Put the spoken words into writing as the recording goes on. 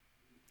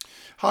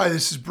Hi,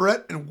 this is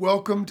Brett, and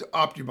welcome to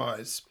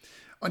Optimize.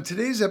 On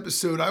today's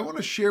episode, I want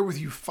to share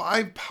with you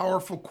 5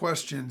 powerful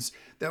questions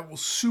that will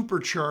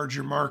supercharge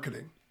your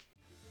marketing.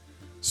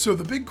 So,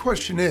 the big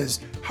question is,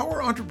 how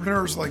are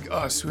entrepreneurs like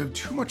us who have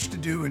too much to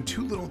do and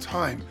too little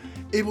time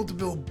able to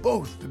build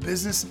both the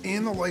business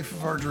and the life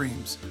of our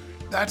dreams?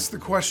 That's the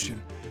question.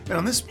 And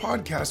on this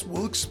podcast,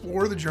 we'll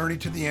explore the journey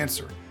to the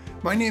answer.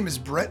 My name is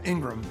Brett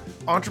Ingram,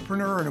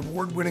 entrepreneur and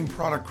award-winning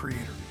product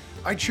creator.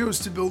 I chose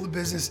to build a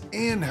business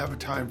and have a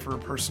time for a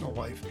personal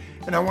life,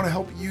 and I want to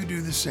help you do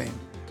the same.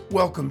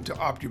 Welcome to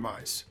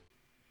Optimize.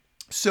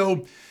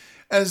 So,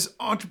 as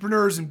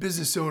entrepreneurs and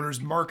business owners,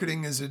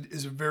 marketing is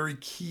a very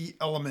key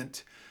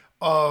element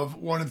of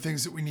one of the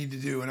things that we need to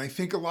do. And I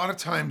think a lot of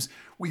times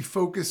we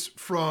focus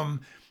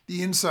from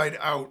the inside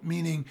out,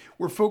 meaning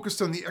we're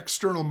focused on the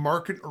external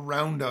market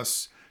around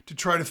us to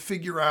try to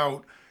figure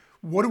out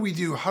what do we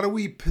do? How do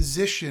we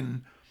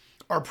position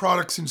our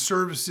products and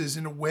services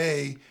in a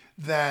way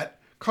that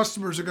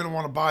customers are going to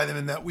want to buy them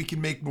and that we can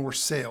make more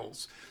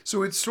sales?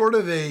 So it's sort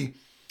of a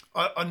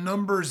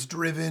numbers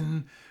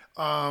driven,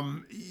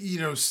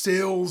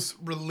 sales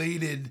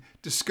related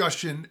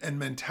discussion and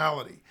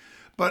mentality.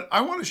 But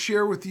I want to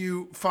share with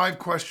you 5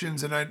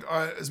 questions, and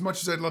as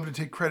much as I'd love to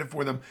take credit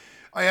for them,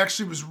 I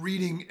actually was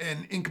reading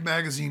an Inc.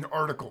 magazine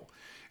article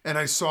and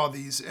I saw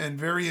these, and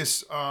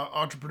various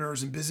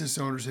entrepreneurs and business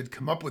owners had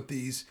come up with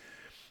these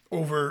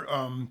over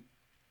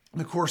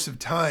the course of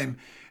time.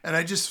 And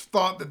I just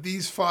thought that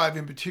these 5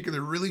 in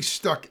particular really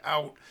stuck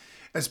out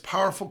as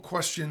powerful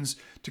questions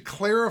to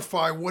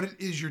clarify what it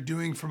is you're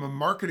doing from a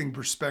marketing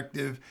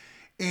perspective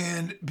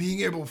and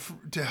being able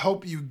to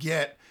help you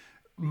get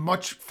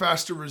much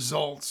faster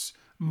results,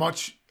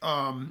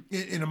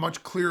 in a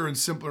much clearer and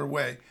simpler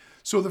way.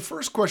 So the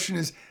first question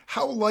is,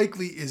 how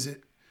likely is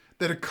it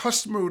that a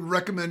customer would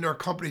recommend our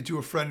company to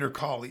a friend or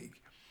colleague?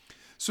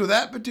 So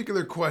that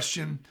particular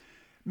question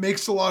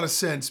makes a lot of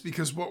sense,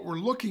 because what we're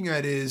looking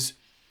at is,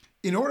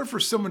 in order for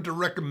someone to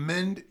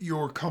recommend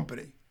your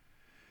company,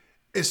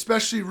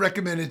 especially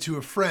recommend it to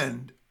a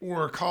friend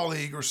or a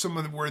colleague or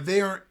someone where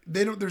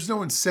there's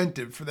no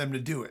incentive for them to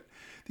do it.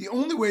 The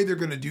only way they're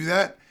going to do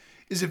that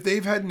is if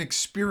they've had an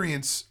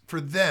experience for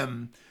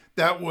them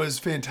that was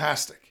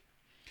fantastic.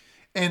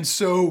 And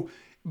so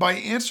by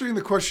answering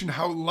the question,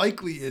 how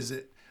likely is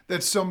it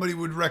that somebody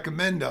would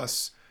recommend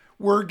us,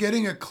 we're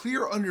getting a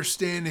clear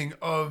understanding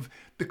of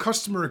the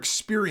customer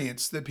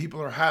experience that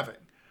people are having.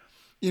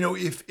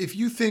 If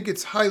you think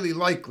it's highly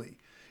likely,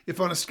 if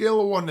on a scale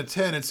of 1 to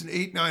 10, it's an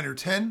 8, 9, or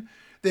 10,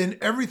 then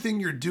everything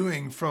you're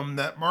doing from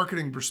that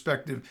marketing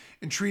perspective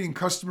and treating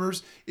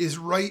customers is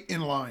right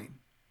in line.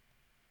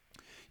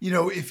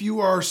 If you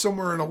are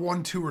somewhere in a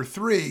 1, 2, or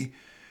 3,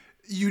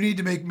 you need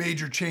to make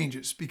major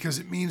changes, because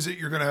it means that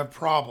you're going to have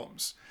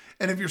problems.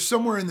 And if you're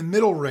somewhere in the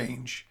middle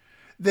range,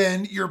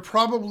 then you're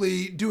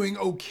probably doing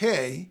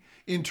okay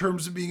in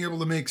terms of being able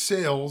to make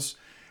sales,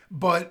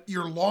 but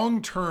your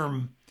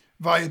long-term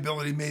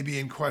viability may be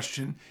in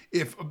question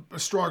if a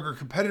stronger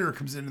competitor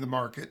comes into the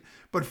market.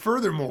 But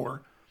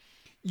furthermore,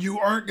 you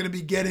aren't going to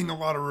be getting a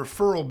lot of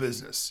referral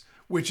business,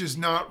 which is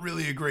not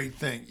really a great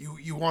thing.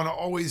 You want to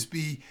always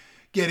be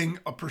getting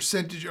a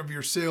percentage of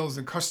your sales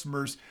and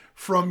customers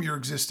from your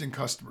existing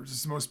customers.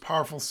 It's the most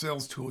powerful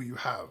sales tool you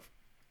have.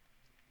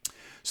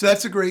 So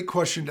that's a great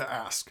question to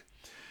ask.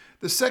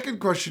 The second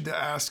question to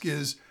ask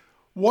is,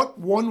 what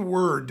one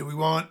word do we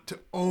want to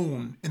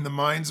own in the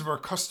minds of our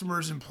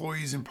customers,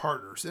 employees, and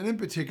partners? And in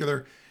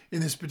particular, in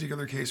this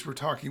particular case, we're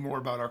talking more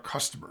about our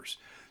customers.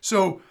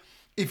 So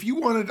if you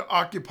wanted to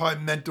occupy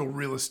mental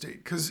real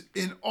estate, because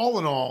in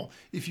all,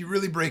 if you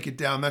really break it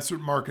down, that's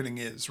what marketing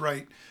is,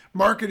 right?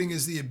 Marketing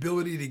is the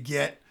ability to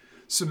get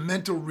some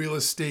mental real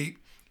estate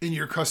in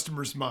your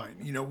customer's mind.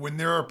 When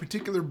there are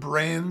particular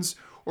brands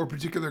or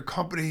particular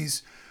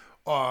companies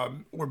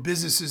or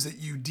businesses that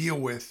you deal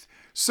with,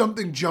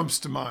 something jumps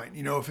to mind.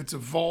 If it's a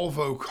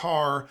Volvo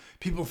car,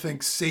 people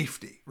think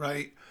safety,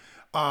 right?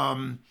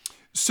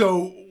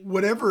 So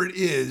whatever it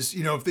is,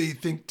 if they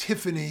think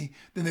Tiffany,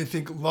 then they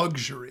think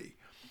luxury.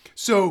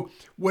 So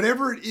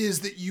whatever it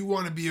is that you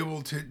want to be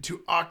able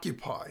to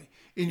occupy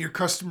in your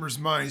customers'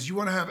 minds, you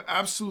want to have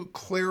absolute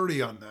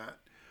clarity on that.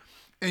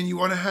 And you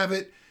want to have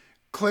it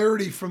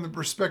clarity from the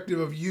perspective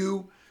of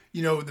you,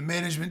 the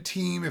management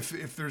team,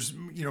 if there's,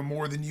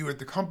 more than you at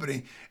the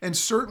company, and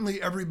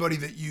certainly everybody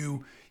that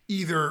you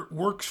either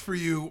works for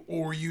you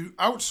or you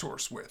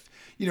outsource with.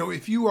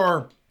 If you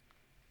are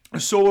a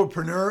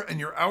solopreneur and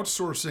you're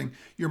outsourcing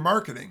your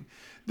marketing,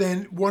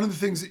 then one of the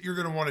things that you're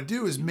going to want to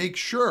do is make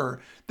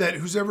sure that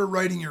who's ever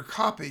writing your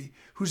copy,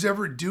 who's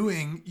ever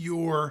doing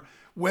your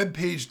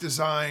webpage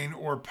design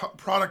or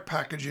product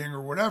packaging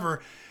or whatever,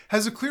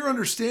 has a clear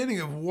understanding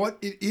of what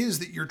it is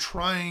that you're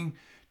trying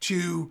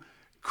to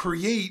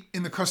create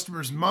in the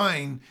customer's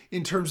mind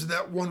in terms of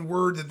that one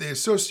word that they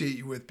associate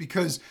you with,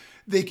 because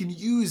they can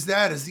use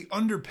that as the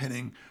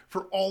underpinning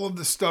for all of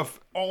the stuff,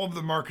 all of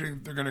the marketing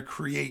that they're going to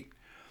create.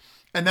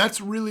 And that's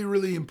really,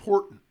 really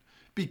important,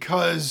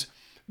 because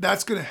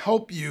that's going to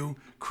help you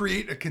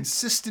create a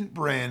consistent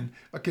brand,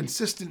 a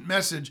consistent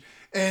message,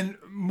 and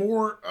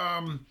more,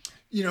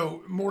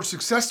 more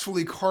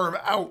successfully carve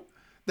out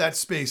that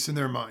space in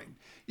their mind.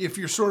 If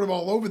you're sort of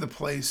all over the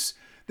place,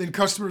 then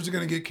customers are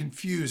going to get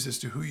confused as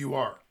to who you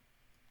are.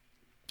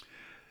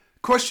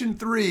 Question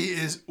 3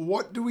 is,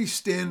 what do we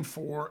stand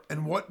for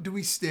and what do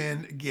we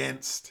stand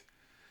against?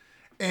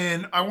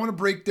 And I want to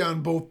break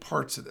down both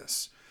parts of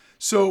this.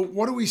 So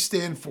what do we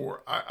stand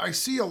for? I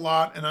see a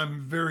lot, and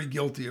I'm very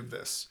guilty of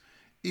this,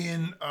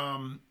 in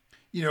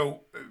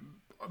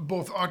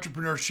both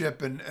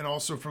entrepreneurship and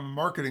also from a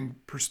marketing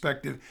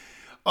perspective,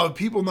 of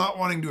people not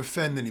wanting to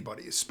offend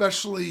anybody,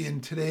 especially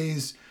in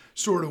today's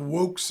sort of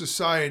woke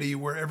society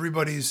where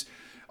everybody's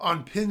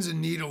on pins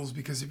and needles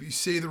because if you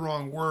say the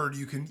wrong word,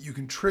 you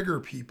can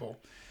trigger people.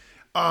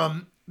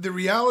 The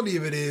reality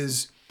of it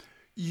is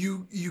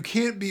you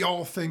can't be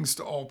all things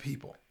to all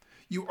people.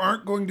 You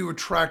aren't going to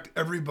attract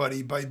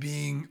everybody by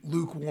being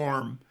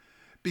lukewarm,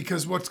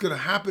 because what's going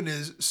to happen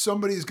is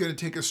somebody's going to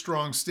take a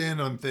strong stand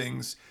on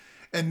things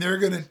and they're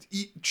going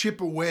to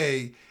chip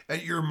away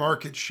at your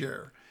market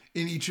share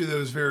in each of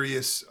those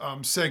various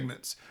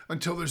segments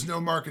until there's no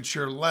market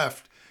share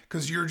left,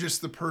 because you're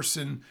just the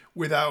person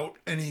without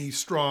any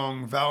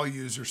strong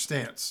values or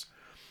stance.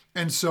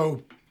 And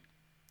so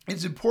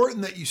it's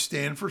important that you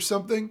stand for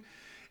something.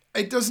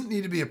 It doesn't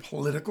need to be a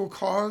political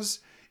cause.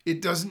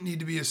 It doesn't need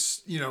to be a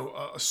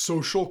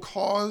social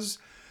cause.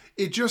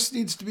 It just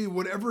needs to be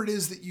whatever it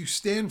is that you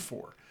stand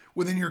for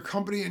within your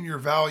company and your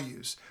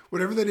values,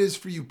 whatever that is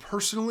for you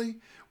personally,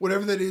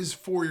 whatever that is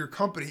for your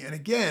company. And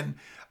again,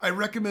 I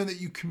recommend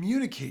that you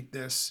communicate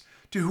this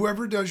to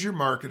whoever does your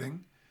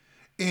marketing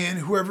and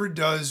whoever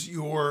does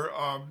your,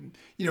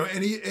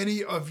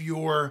 any of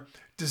your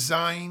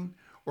design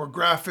or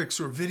graphics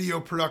or video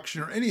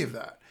production or any of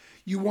that.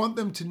 You want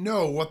them to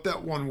know what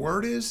that one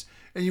word is,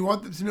 and you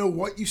want them to know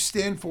what you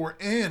stand for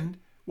and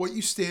what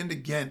you stand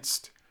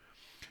against.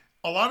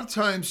 A lot of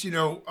times,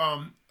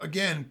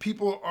 again,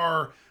 people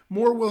are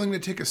more willing to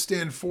take a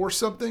stand for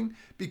something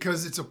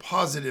because it's a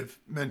positive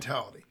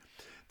mentality.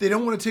 They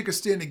don't want to take a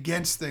stand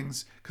against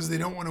things because they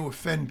don't want to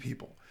offend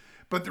people.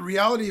 But the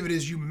reality of it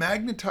is you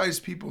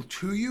magnetize people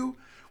to you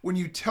when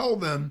you tell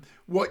them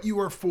what you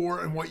are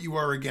for and what you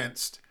are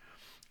against.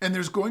 And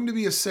there's going to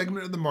be a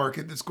segment of the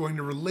market that's going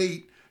to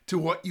relate to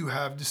what you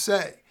have to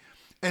say.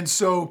 And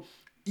so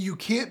you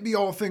can't be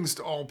all things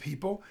to all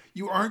people.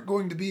 You aren't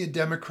going to be a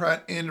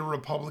Democrat and a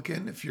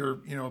Republican if you're,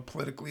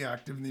 politically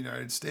active in the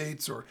United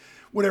States or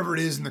whatever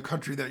it is in the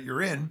country that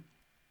you're in.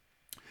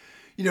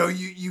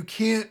 You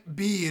can't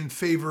be in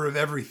favor of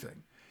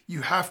everything.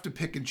 You have to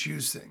pick and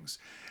choose things.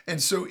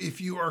 And so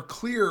if you are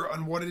clear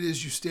on what it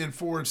is you stand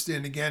for and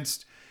stand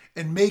against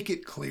and make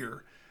it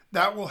clear,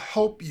 that will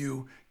help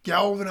you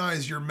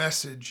galvanize your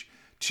message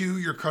to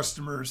your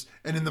customers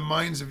and in the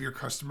minds of your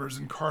customers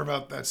and carve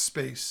out that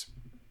space.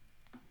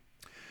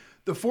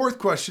 The fourth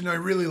question, I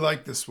really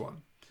like this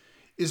one,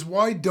 is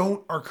why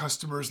don't our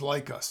customers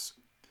like us?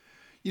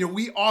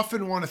 We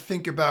often want to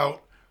think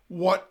about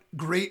what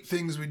great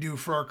things we do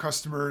for our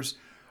customers.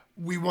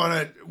 We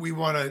want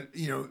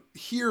to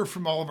hear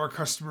from all of our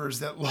customers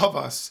that love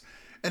us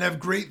and have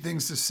great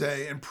things to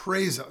say and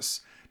praise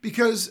us,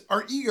 because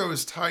our ego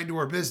is tied to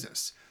our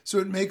business. So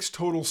it makes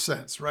total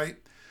sense, right?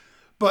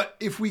 But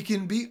if we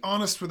can be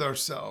honest with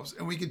ourselves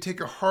and we can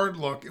take a hard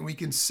look and we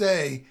can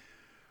say,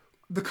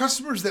 the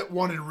customers that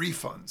wanted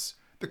refunds,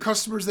 the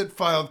customers that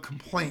filed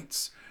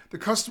complaints, the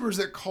customers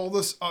that called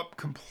us up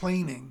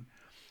complaining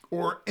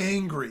or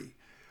angry,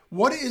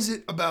 what is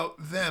it about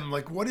them?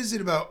 Like, what is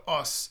it about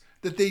us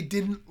that they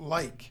didn't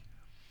like?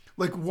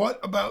 Like, what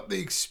about the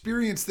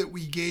experience that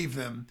we gave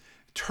them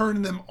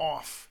turned them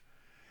off?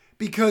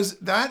 Because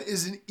that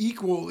is an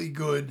equally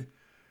good,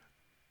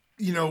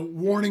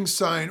 warning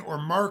sign or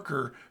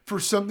marker for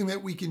something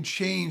that we can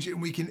change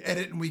and we can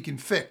edit and we can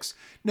fix.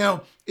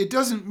 Now, it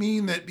doesn't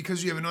mean that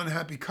because you have an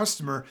unhappy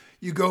customer,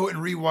 you go and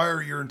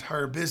rewire your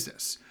entire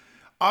business.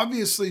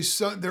 Obviously,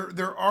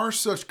 there are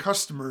such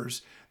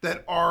customers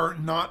that are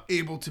not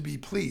able to be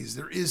pleased.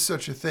 There is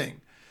such a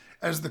thing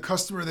as the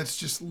customer that's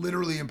just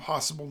literally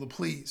impossible to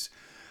please.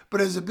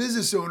 But as a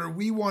business owner,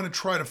 we want to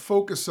try to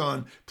focus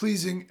on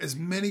pleasing as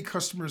many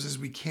customers as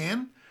we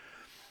can.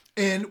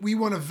 And we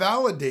want to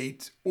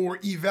validate or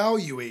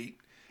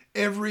evaluate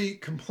every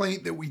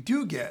complaint that we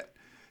do get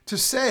to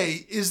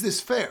say, is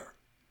this fair?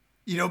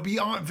 Be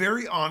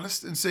very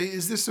honest and say,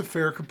 is this a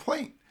fair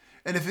complaint?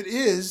 And if it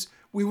is,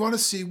 we want to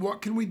see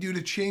what can we do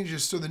to change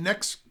this so the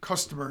next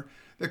customer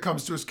that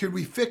comes to us, can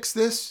we fix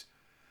this?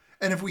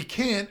 And if we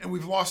can't and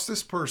we've lost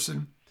this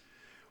person,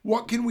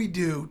 what can we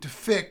do to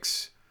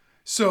fix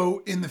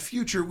so in the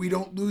future we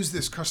don't lose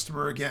this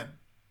customer again?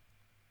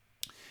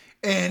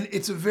 And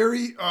it's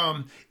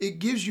it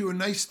gives you a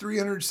nice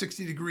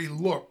 360-degree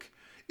look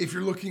if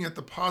you're looking at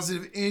the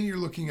positive and you're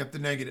looking at the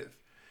negative,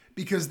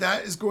 because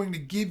that is going to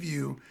give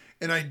you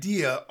an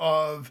idea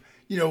of,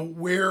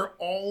 where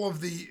all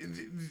of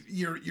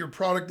your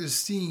product is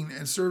seen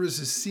and service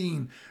is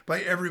seen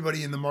by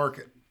everybody in the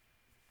market.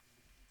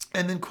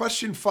 And then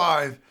question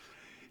 5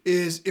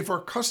 is, if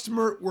our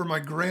customer were my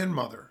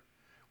grandmother,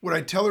 would I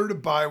tell her to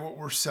buy what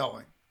we're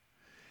selling?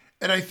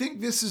 And I think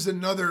this is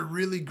another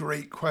really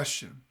great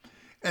question.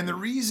 And the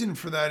reason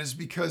for that is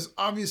because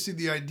obviously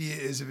the idea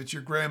is if it's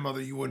your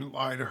grandmother, you wouldn't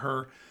lie to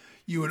her.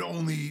 You would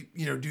only,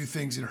 do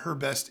things in her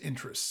best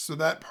interests. So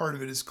that part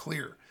of it is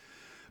clear.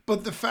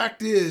 But the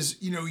fact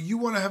is, you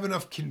want to have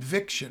enough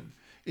conviction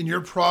in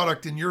your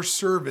product and your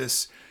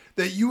service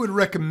that you would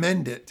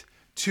recommend it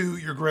to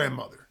your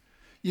grandmother.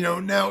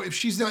 Now if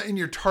she's not in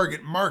your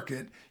target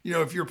market,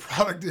 if your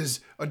product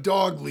is a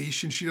dog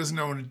leash and she doesn't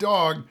own a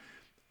dog,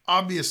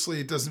 obviously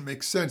it doesn't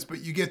make sense,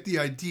 but you get the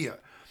idea.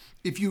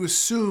 If you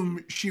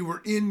assume she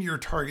were in your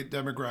target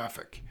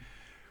demographic,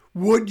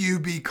 would you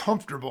be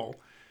comfortable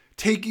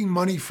taking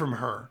money from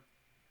her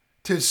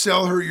to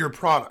sell her your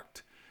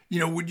product?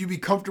 Would you be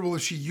comfortable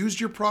if she used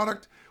your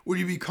product? Would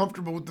you be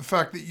comfortable with the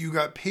fact that you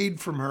got paid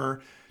from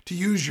her to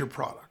use your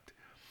product?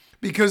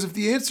 Because if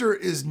the answer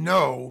is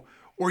no,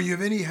 or you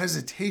have any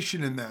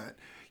hesitation in that,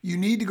 you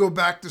need to go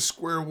back to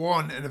square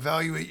one and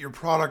evaluate your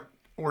product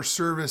or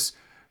service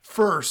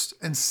first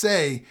and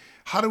say,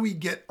 how do we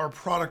get our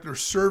product or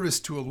service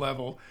to a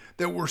level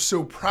that we're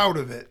so proud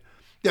of it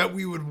that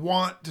we would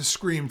want to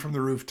scream from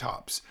the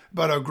rooftops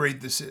about how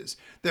great this is,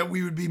 that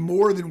we would be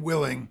more than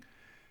willing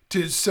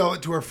to sell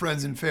it to our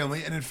friends and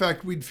family. And in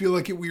fact, we'd feel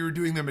like we were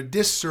doing them a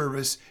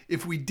disservice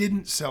if we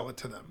didn't sell it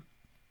to them.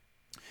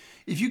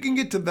 If you can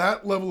get to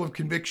that level of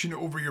conviction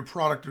over your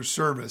product or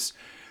service,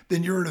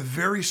 then you're in a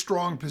very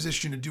strong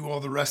position to do all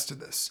the rest of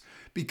this,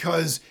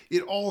 because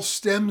it all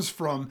stems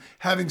from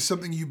having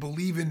something you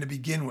believe in to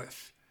begin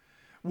with.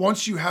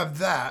 Once you have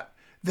that,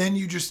 then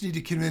you just need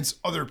to convince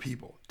other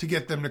people to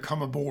get them to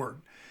come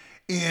aboard.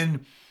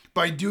 And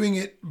by doing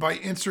it, by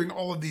answering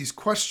all of these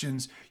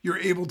questions, you're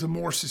able to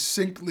more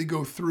succinctly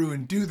go through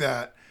and do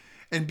that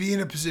and be in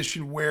a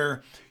position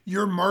where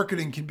your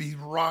marketing can be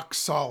rock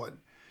solid.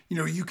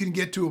 You can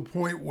get to a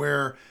point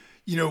where,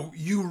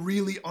 you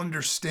really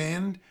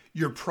understand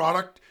your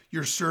product,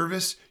 your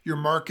service, your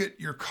market,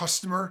 your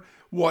customer,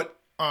 what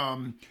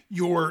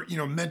your,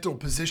 mental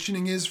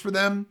positioning is for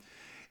them.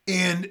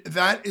 And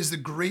that is the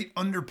great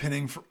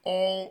underpinning for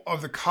all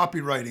of the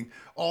copywriting,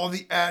 all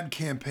the ad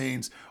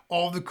campaigns,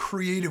 all the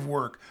creative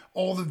work,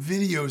 all the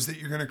videos that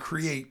you're going to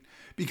create,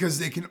 because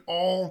they can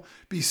all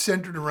be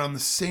centered around the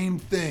same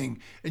thing.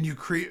 And you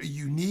create a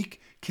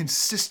unique,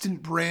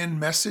 consistent brand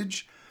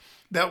message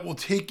that will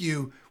take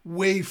you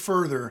way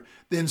further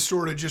than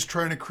sort of just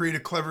trying to create a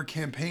clever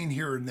campaign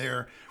here and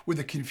there with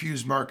a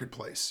confused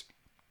marketplace.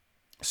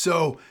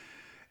 So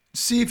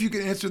see if you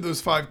can answer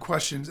those 5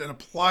 questions and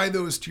apply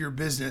those to your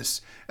business,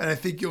 and I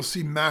think you'll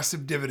see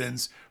massive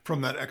dividends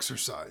from that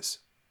exercise.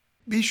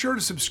 Be sure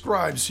to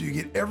subscribe so you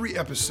get every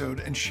episode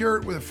and share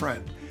it with a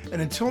friend.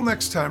 And until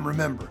next time,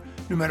 remember,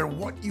 no matter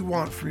what you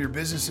want from your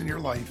business and your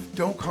life,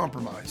 don't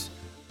compromise,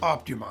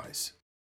 optimize.